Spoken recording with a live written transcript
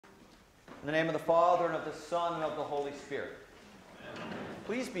In the name of the Father, and of the Son, and of the Holy Spirit. Amen.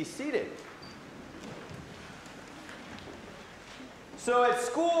 Please be seated. So at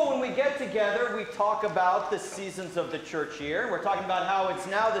school, when we get together, we talk about the seasons of the church year. We're talking about how it's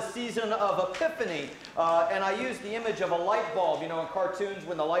now the season of Epiphany. And I use the image of a light bulb. You know, in cartoons,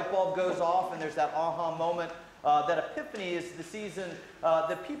 when the light bulb goes off and there's that aha moment, that Epiphany is the season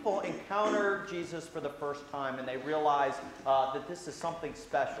that people encounter Jesus for the first time, and they realize that this is something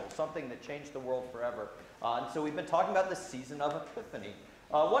special, something that changed the world forever. And so we've been talking about the season of Epiphany.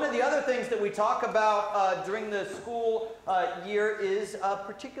 One of the other things that we talk about during the school year is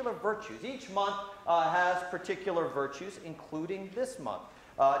particular virtues. Each month has particular virtues, including this month.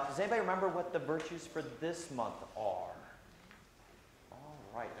 Does anybody remember what the virtues for this month are? All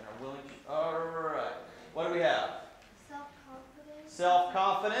right, and are willing to... All right. What do we have? Self-confidence.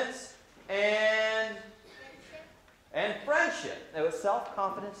 Self-confidence and friendship. It was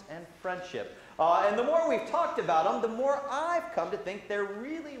self-confidence and friendship. And the more we've talked about them, the more I've come to think they're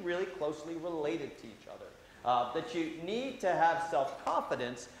really, really closely related to each other. That you need to have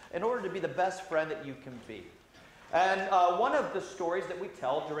self-confidence in order to be the best friend that you can be. And one of the stories that we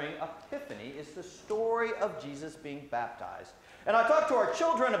tell during Epiphany is the story of Jesus being baptized. And I talked to our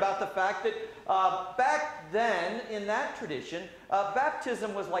children about the fact that back then, in that tradition,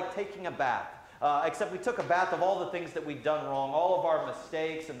 baptism was like taking a bath. Except we took a bath of all the things that we'd done wrong, all of our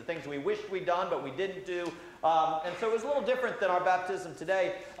mistakes and the things we wished we'd done but we didn't do. And so it was a little different than our baptism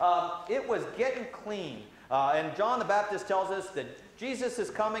today. It was getting clean. And John the Baptist tells us that Jesus is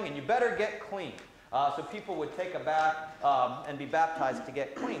coming and you better get clean. So people would take a bath and be baptized to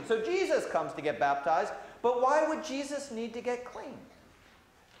get clean. So Jesus comes to get baptized, but why would Jesus need to get clean?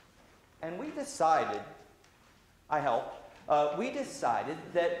 And we decided, we decided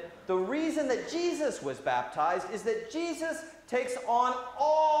that the reason that Jesus was baptized is that Jesus takes on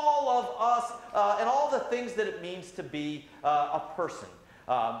all of us and all the things that it means to be a person.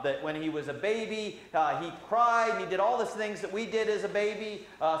 That when he was a baby, he cried, he did all the things that we did as a baby,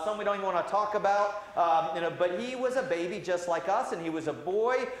 some we don't even want to talk about, but he was a baby just like us, and he was a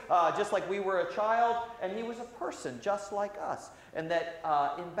boy just like we were a child, and he was a person just like us. And that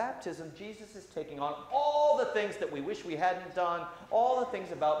in baptism, Jesus is taking on all the things that we wish we hadn't done, all the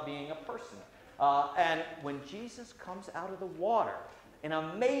things about being a person. And when Jesus comes out of the water, an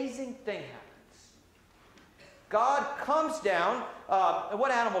amazing thing happens. God comes down. And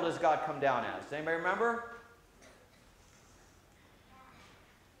what animal does God come down as? Does anybody remember?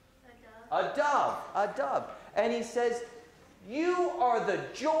 A dove. A dove. And he says, "You are the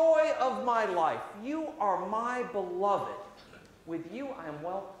joy of my life. You are my beloved. With you I am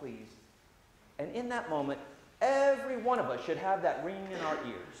well pleased." And in that moment, every one of us should have that ringing in our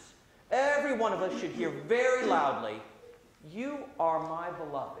ears. Every one of us should hear very loudly, "You are my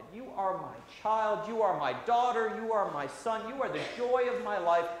beloved. You are my child. You are my daughter. You are my son. You are the joy of my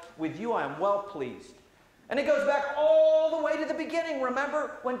life. With you I am well pleased." And it goes back all the way to the beginning.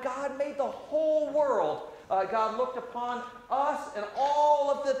 Remember, when God made the whole world, God looked upon us and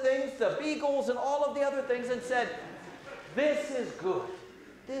all of the things, the beagles and all of the other things, and said, "This is good.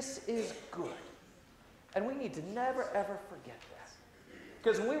 This is good." And we need to never, ever forget that.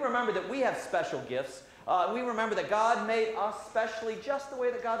 Because when we remember that we have special gifts, we remember that God made us specially just the way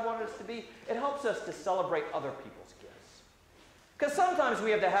that God wanted us to be, it helps us to celebrate other people's gifts. Because sometimes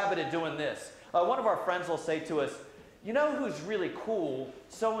we have the habit of doing this. One of our friends will say to us, "You know who's really cool?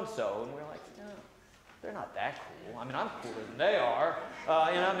 So-and-so." And we're like, "No, they're not that cool. I mean, I'm cooler than they are."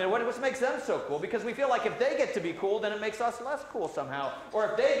 What makes them so cool? Because we feel like if they get to be cool, then it makes us less cool somehow. Or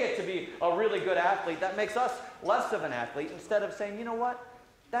if they get to be a really good athlete, that makes us less of an athlete. Instead of saying, "You know what?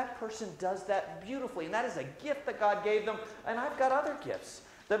 That person does that beautifully, and that is a gift that God gave them, and I've got other gifts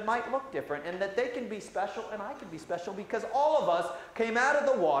that might look different, and that they can be special, and I can be special because all of us came out of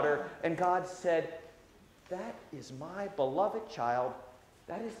the water, and God said, 'That is my beloved child.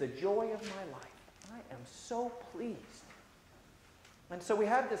 That is the joy of my life. I am so pleased.'" And so we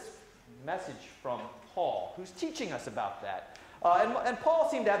have this message from Paul, who's teaching us about that. And Paul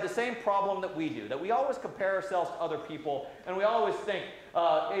seemed to have the same problem that we do, that we always compare ourselves to other people, and we always think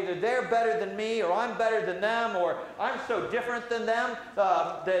either they're better than me, or I'm better than them, or I'm so different than them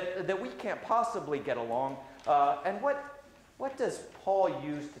that we can't possibly get along. And what does Paul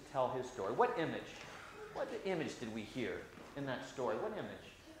use to tell his story? What image did we hear in that story? What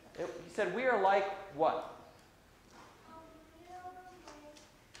image? He said, we are like what?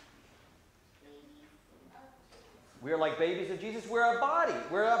 We are like babies of Jesus. We're a body.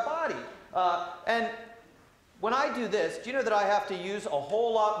 We're a body. And when I do this, do you know that I have to use a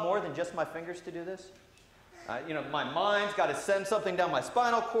whole lot more than just my fingers to do this? My mind's got to send something down my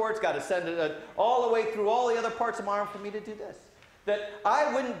spinal cord. It's got to send it all the way through all the other parts of my arm for me to do this. That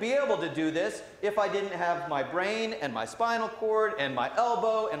I wouldn't be able to do this if I didn't have my brain and my spinal cord and my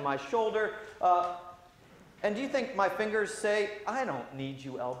elbow and my shoulder. And do you think my fingers say, I don't need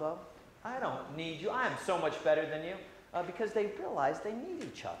you, elbow. I don't need you. I am so much better than you. Because they realize they need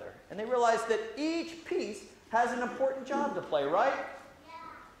each other. And they realize that each piece has an important job to play, right?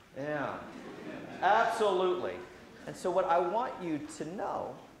 Yeah. Absolutely. And so what I want you to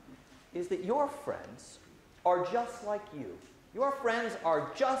know is that your friends are just like you. Your friends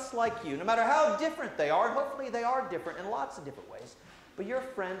are just like you. No matter how different they are, and hopefully they are different in lots of different ways, but your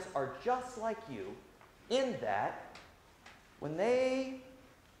friends are just like you in that when they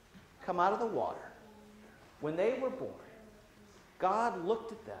come out of the water, when they were born, God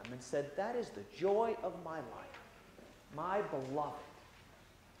looked at them and said, that is the joy of my life, my beloved.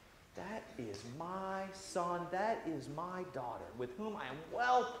 That is my son, that is my daughter, with whom I am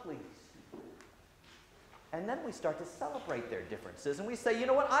well pleased. And then we start to celebrate their differences. And we say, you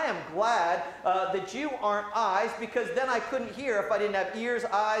know what, I am glad that you aren't eyes, because then I couldn't hear if I didn't have ears,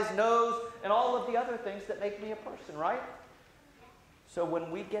 eyes, nose, and all of the other things that make me a person, right? So when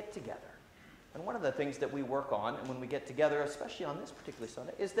we get together, and one of the things that we work on, and when we get together, especially on this particular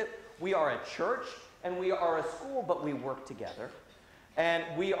Sunday, is that we are a church and we are a school, but we work together. And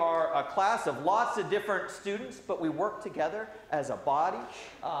we are a class of lots of different students, but we work together as a body.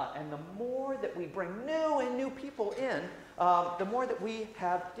 And the more that we bring new people in, the more that we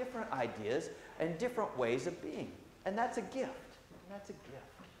have different ideas and different ways of being. And that's a gift. That's a gift.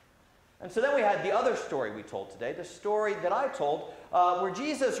 And so then we had the other story we told today, the story that I told, where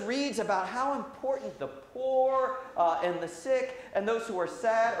Jesus reads about how important the poor and the sick and those who are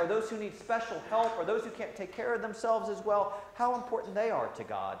sad or those who need special help or those who can't take care of themselves as well, how important they are to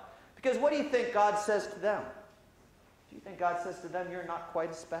God. Because what do you think God says to them? Do you think God says to them, you're not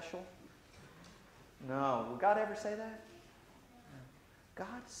quite as special? No. Will God ever say that?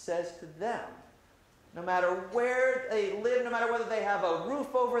 God says to them, no matter where they live, no matter whether they have a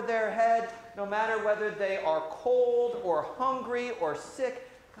roof over their head, no matter whether they are cold or hungry or sick,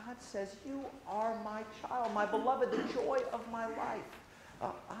 God says, you are my child, my beloved, the joy of my life.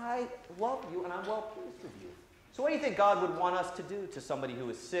 I love you and I'm well pleased with you. So what do you think God would want us to do to somebody who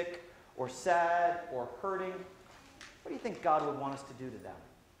is sick or sad or hurting? What do you think God would want us to do to them?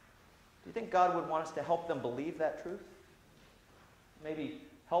 Do you think God would want us to help them believe that truth? Maybe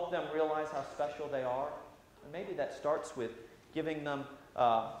help them realize how special they are. And maybe that starts with giving them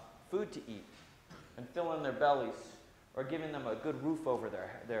food to eat and filling their bellies, or giving them a good roof over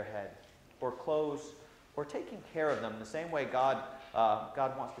their head, or clothes, or taking care of them the same way God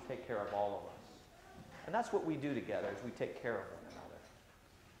wants to take care of all of us. And that's what we do together, is we take care of one another.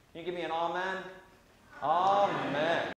 Can you give me an amen? Amen.